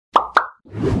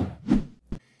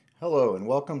Hello and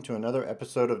welcome to another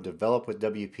episode of Develop with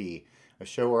WP, a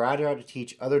show where I try to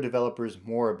teach other developers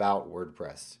more about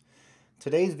WordPress.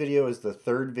 Today's video is the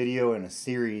third video in a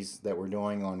series that we're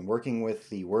doing on working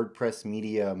with the WordPress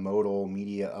media modal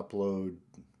media upload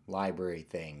library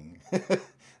thing. It's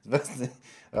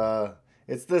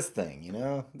this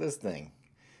thing, this thing.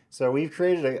 So we've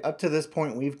created up to this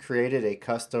point, we've created a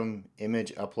custom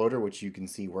image uploader, which you can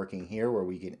see working here, where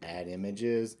we can add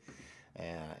images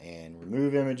and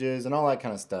remove images and all that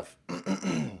kind of stuff.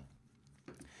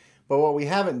 But what we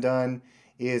haven't done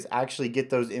is actually get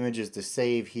those images to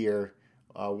save here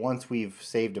once we've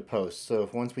saved a post. So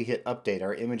once we hit update,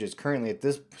 our images currently at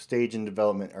this stage in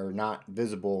development are not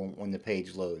visible when the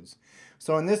page loads.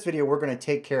 So in this video, we're going to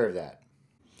take care of that.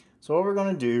 So what we're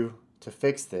going to do to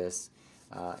fix this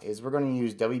is we're going to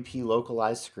use WP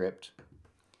Localized Script,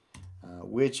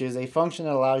 which is a function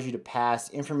that allows you to pass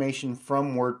information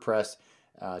from WordPress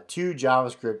to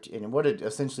JavaScript. And what it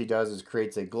essentially does is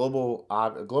creates a global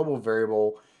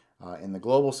variable in the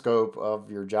global scope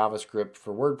of your JavaScript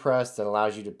for WordPress that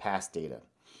allows you to pass data.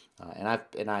 And I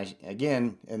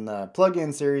again, in the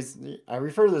plugin series, I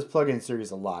refer to this plugin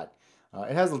series a lot.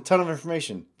 It has a ton of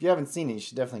information. If you haven't seen it, you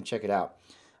should definitely check it out.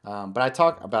 But I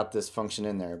talk about this function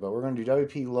in there. But we're going to do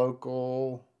WP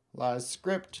Localized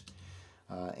Script.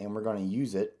 And we're going to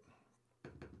use it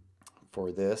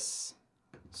for this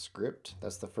script.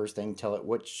 That's the first thing. Tell it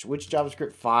which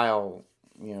JavaScript file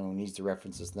needs to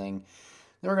reference this thing.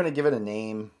 Then we're going to give it a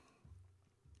name.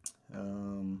 What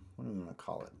am I going to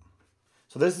call it?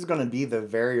 So this is going to be the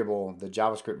variable, the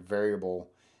JavaScript variable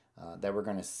that we're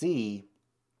going to see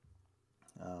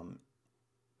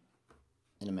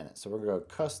in a minute. So we're going to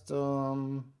go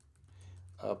custom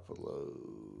uploads.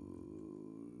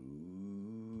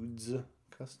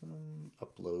 Custom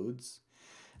uploads.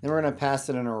 Then we're going to pass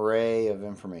it an array of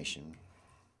information.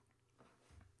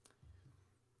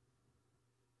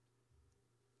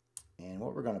 And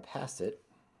what we're going to pass it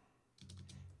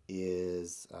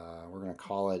is we're going to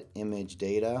call it image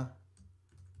data.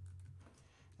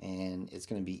 And it's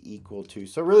going to be equal to,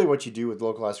 so really what you do with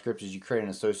localized script is you create an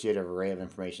associative array of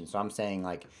information. So I'm saying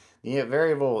like the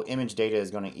variable image data is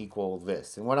going to equal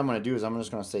this. And what I'm going to do is I'm just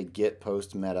going to say get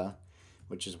post meta,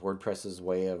 which is WordPress's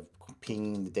way of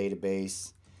pinging the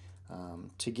database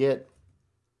to get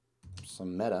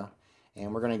some meta.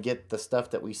 And we're going to get the stuff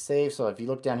that we saved. So if you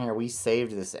look down here, we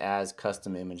saved this as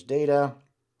custom image data.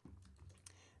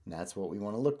 And that's what we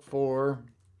want to look for.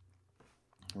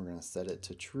 We're going to set it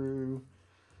to true.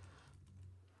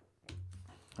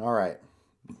 All right.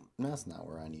 That's not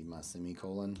where I need my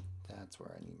semicolon. That's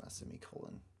where I need my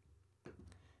semicolon.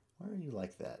 Why are you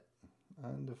like that?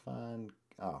 Undefined.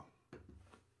 Oh.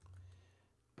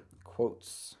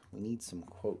 Quotes. We need some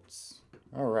quotes.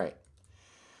 All right.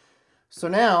 So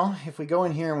now, if we go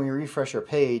in here and we refresh our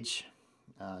page,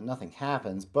 nothing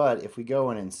happens. But if we go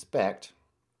and inspect,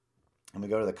 and we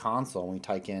go to the console and we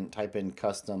type in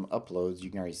custom uploads, you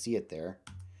can already see it there.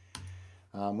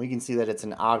 We can see that it's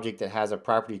an object that has a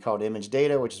property called image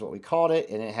data, which is what we called it,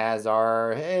 and it has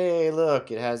our, hey,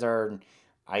 look, it has our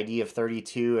ID of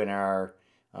 32 and our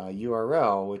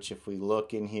URL, which if we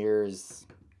look in here is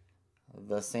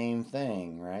the same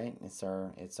thing, right? It's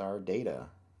our data.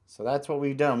 So that's what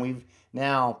we've done. We've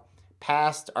now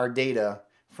passed our data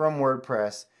from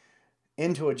WordPress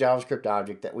into a JavaScript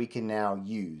object that we can now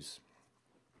use.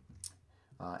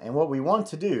 And what we want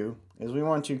to do is we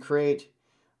want to create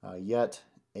yet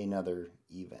another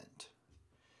event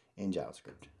in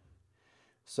JavaScript.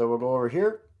 So we'll go over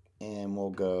here and we'll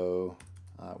go.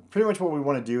 Pretty much what we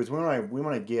want to do is we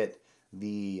want to get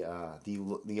the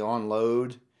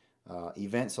onload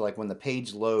event. So like when the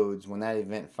page loads, when that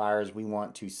event fires, we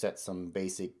want to set some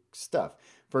basic stuff.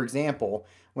 For example,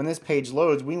 when this page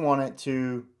loads, we want it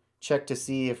to check to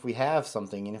see if we have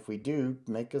something, and if we do,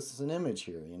 make us an image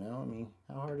here. I mean,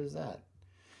 how hard is that?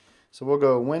 So we'll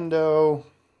go window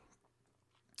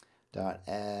dot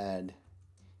add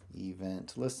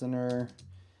event listener,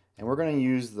 and we're going to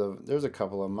use there's a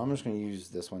couple of them. I'm just going to use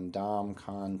this one, DOM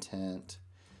content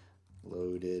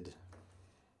loaded.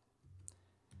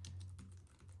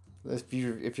 If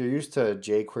you're used to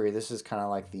jQuery, this is kind of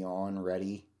like the on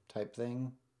ready type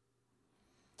thing.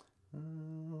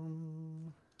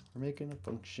 We're making a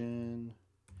function,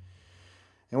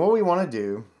 and what we want to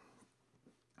do,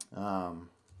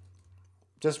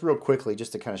 just real quickly,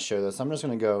 just to kind of show this, I'm just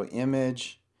going to go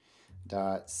image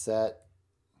dot set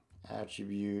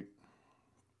attribute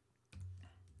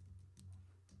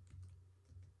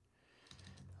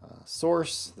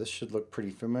source. This should look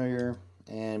pretty familiar.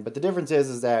 But the difference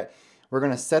is that we're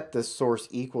going to set this source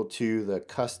equal to the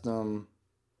custom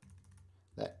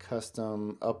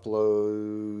custom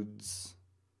uploads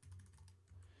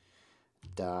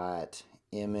dot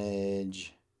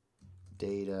image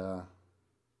data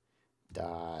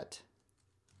dot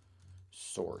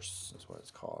source is what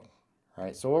it's called. All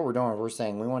right, so what we're doing, we're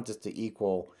saying we want this to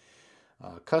equal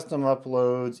custom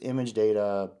uploads image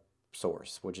data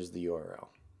source, which is the URL.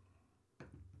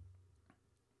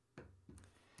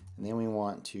 And then we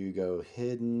want to go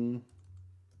hidden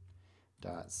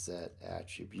dot set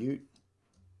attribute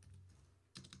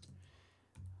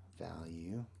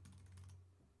value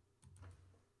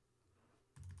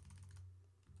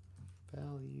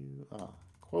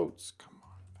quotes, come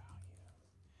on, value,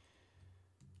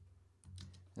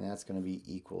 and that's going to be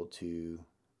equal to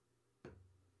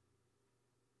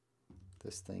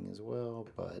this thing as well,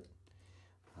 but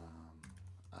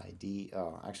ID,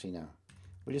 oh, actually no,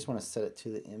 we just want to set it to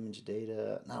the image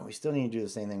data. No, we still need to do the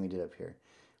same thing we did up here.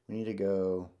 We need to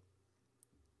go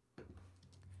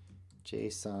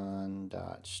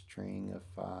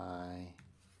JSON.stringify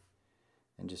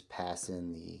and just pass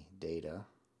in the data,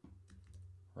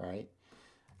 right?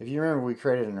 If you remember, we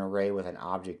created an array with an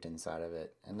object inside of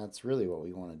it, and that's really what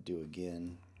we want to do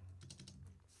again.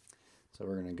 So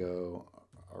we're going to go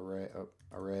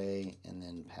array and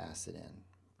then pass it in.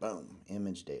 Boom,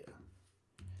 image data.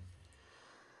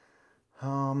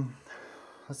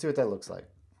 Let's see what that looks like.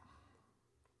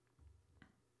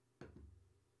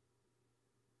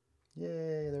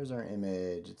 Yay, there's our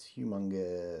image. It's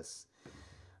humongous.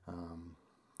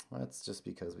 That's just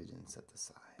because we didn't set the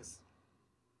size.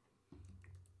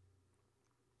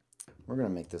 We're going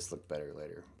to make this look better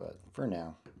later, but for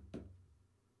now.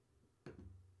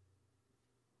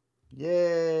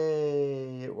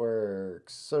 Yay, it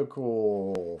works. So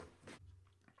cool.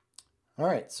 All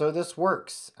right, so this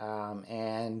works,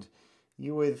 and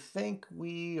you would think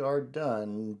we are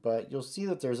done, but you'll see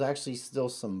that there's actually still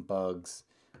some bugs.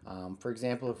 For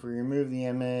example, if we remove the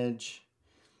image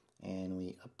and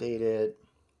we update it,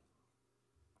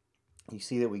 you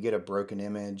see that we get a broken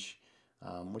image,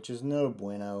 which is no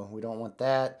bueno. We don't want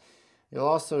that. You'll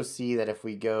also see that if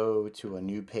we go to a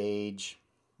new page,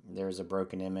 there's a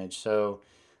broken image. So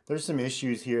there's some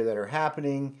issues here that are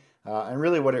happening, and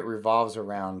really what it revolves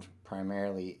around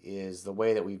primarily is the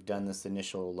way that we've done this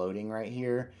initial loading right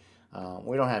here.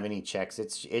 We don't have any checks.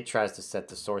 It tries to set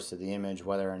the source of the image,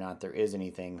 whether or not there is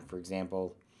anything. For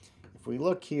example, if we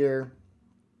look here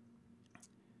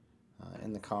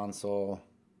in the console,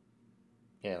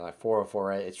 yeah, like 404,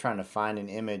 right? It's trying to find an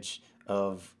image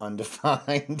of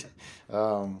undefined.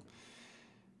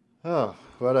 Yeah,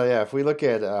 if we look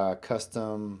at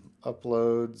custom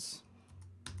uploads,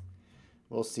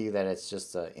 we'll see that it's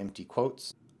just empty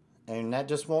quotes, and that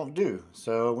just won't do.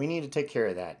 So we need to take care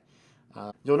of that.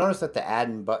 You'll notice that the add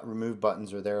and remove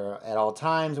buttons are there at all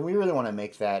times, and we really want to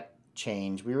make that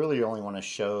change. We really only want to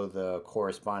show the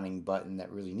corresponding button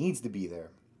that really needs to be there.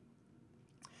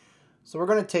 So we're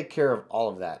going to take care of all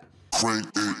of that. Crank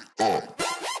it up.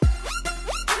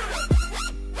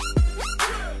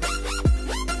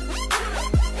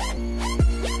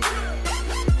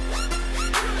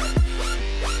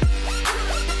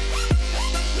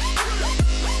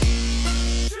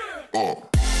 Oh.